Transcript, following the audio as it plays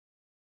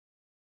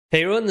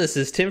Hey everyone, this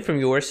is Tim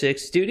from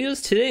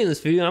YourSixStudios. Today in this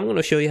video, I'm going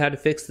to show you how to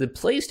fix the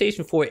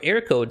PlayStation 4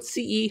 error code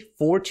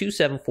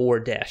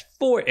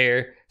CE-42747-4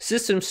 error,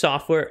 system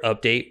software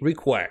update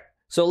required.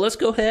 So let's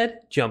go ahead,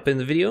 jump in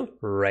the video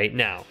right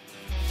now.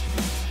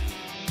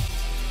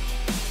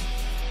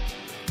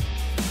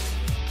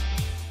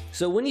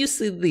 So when you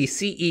see the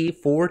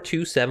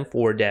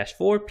CE-42747-4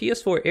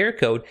 PS4 error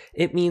code,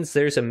 it means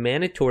there's a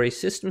mandatory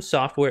system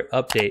software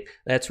update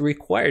that's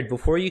required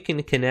before you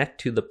can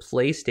connect to the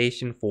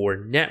PlayStation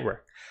 4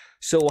 network.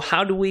 So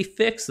how do we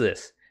fix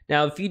this?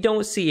 Now, if you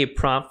don't see a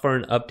prompt for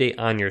an update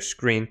on your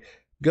screen,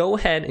 go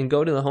ahead and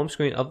go to the home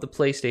screen of the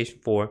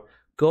PlayStation 4,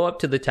 go up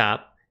to the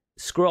top,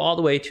 scroll all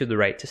the way to the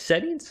right to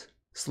settings,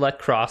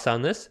 select cross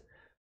on this,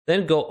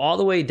 then go all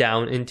the way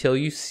down until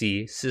you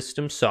see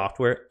system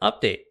software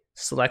update.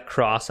 Select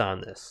cross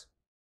on this.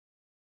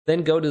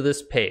 Then go to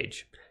this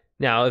page.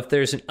 Now, if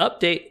there's an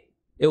update,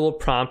 it will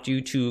prompt you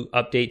to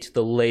update to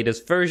the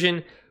latest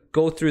version,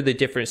 go through the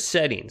different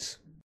settings,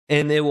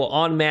 and it will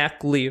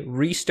automatically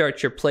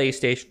restart your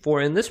PlayStation 4.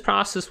 And this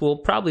process will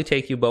probably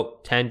take you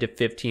about 10 to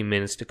 15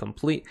 minutes to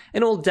complete,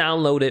 and it will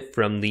download it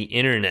from the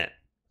internet.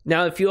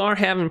 Now, if you are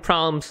having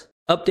problems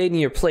updating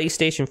your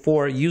PlayStation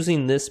 4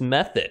 using this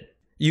method,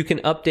 you can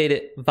update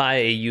it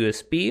via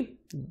USB,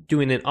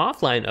 doing an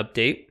offline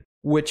update,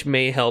 which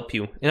may help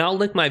you, and I'll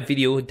link my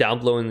video down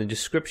below in the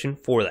description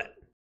for that.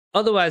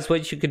 Otherwise,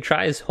 what you could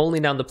try is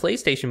holding down the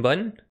PlayStation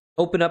button,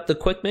 open up the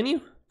quick menu,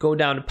 go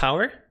down to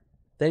power,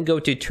 then go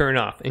to turn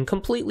off, and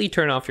completely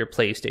turn off your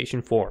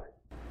PlayStation 4.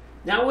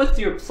 Now with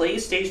your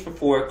PlayStation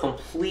 4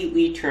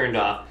 completely turned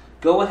off,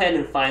 go ahead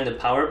and find the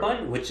power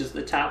button, which is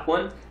the top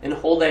one, and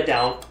hold that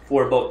down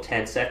for about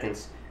 10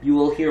 seconds. You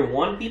will hear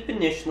one beep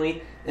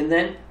initially, and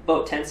then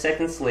about 10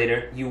 seconds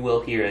later, you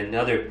will hear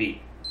another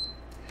beep.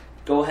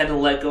 Go ahead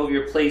and let go of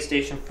your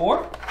PlayStation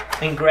 4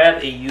 and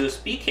grab a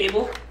USB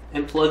cable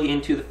and plug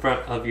into the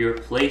front of your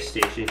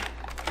PlayStation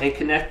and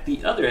connect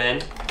the other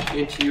end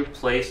into your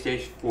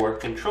PlayStation 4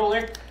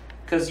 controller,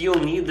 because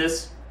you'll need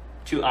this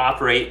to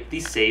operate the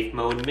safe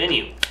mode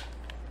menu.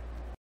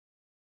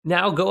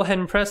 Now go ahead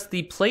and press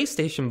the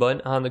PlayStation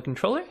button on the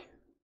controller.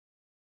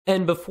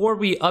 And before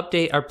we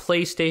update our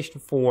PlayStation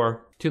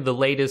 4 to the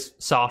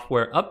latest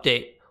software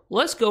update,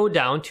 let's go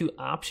down to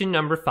option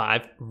number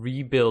 5,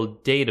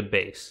 Rebuild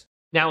Database.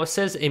 Now it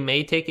says it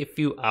may take a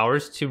few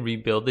hours to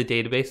rebuild the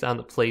database on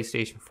the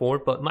PlayStation 4,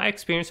 but my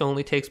experience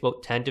only takes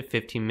about 10 to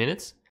 15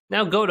 minutes.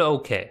 Now go to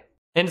OK.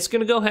 And it's going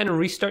to go ahead and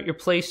restart your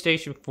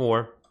PlayStation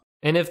 4.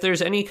 And if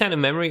there's any kind of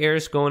memory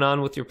errors going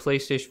on with your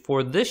PlayStation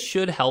 4, this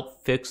should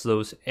help fix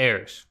those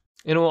errors.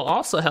 And it will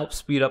also help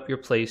speed up your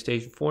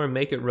PlayStation 4 and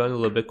make it run a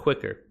little bit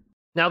quicker.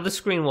 Now the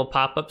screen will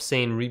pop up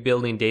saying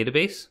Rebuilding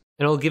Database,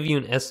 and it'll give you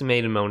an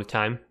estimated amount of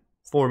time,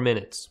 4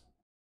 minutes.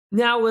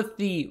 Now with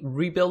the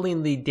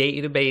rebuilding the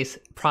database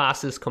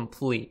process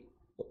complete,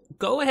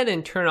 go ahead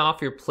and turn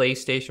off your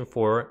PlayStation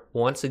 4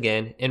 once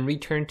again and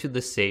return to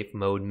the safe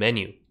mode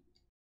menu.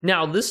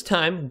 Now this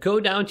time, go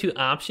down to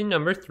option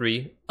number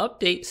 3,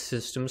 Update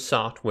System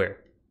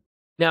Software.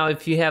 Now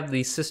if you have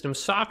the system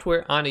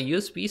software on a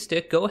USB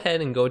stick, go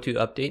ahead and go to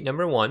update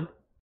number 1.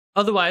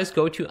 Otherwise,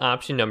 go to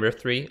option number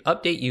 3,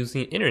 Update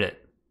Using Internet.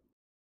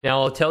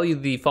 Now I'll tell you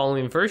the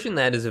following version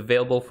that is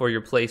available for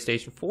your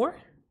PlayStation 4.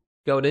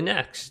 Go to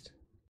next,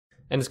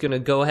 and it's going to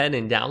go ahead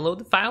and download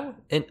the file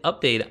and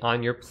update it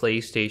on your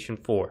PlayStation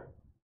 4.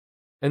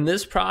 And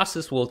this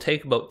process will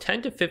take about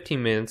 10 to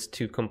 15 minutes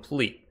to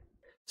complete.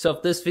 So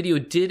if this video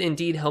did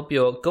indeed help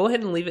you out, go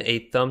ahead and leave it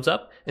a thumbs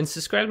up and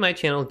subscribe to my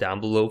channel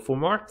down below for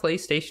more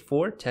PlayStation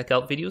 4 tech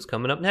out videos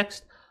coming up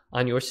next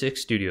on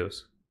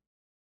YourSixStudios.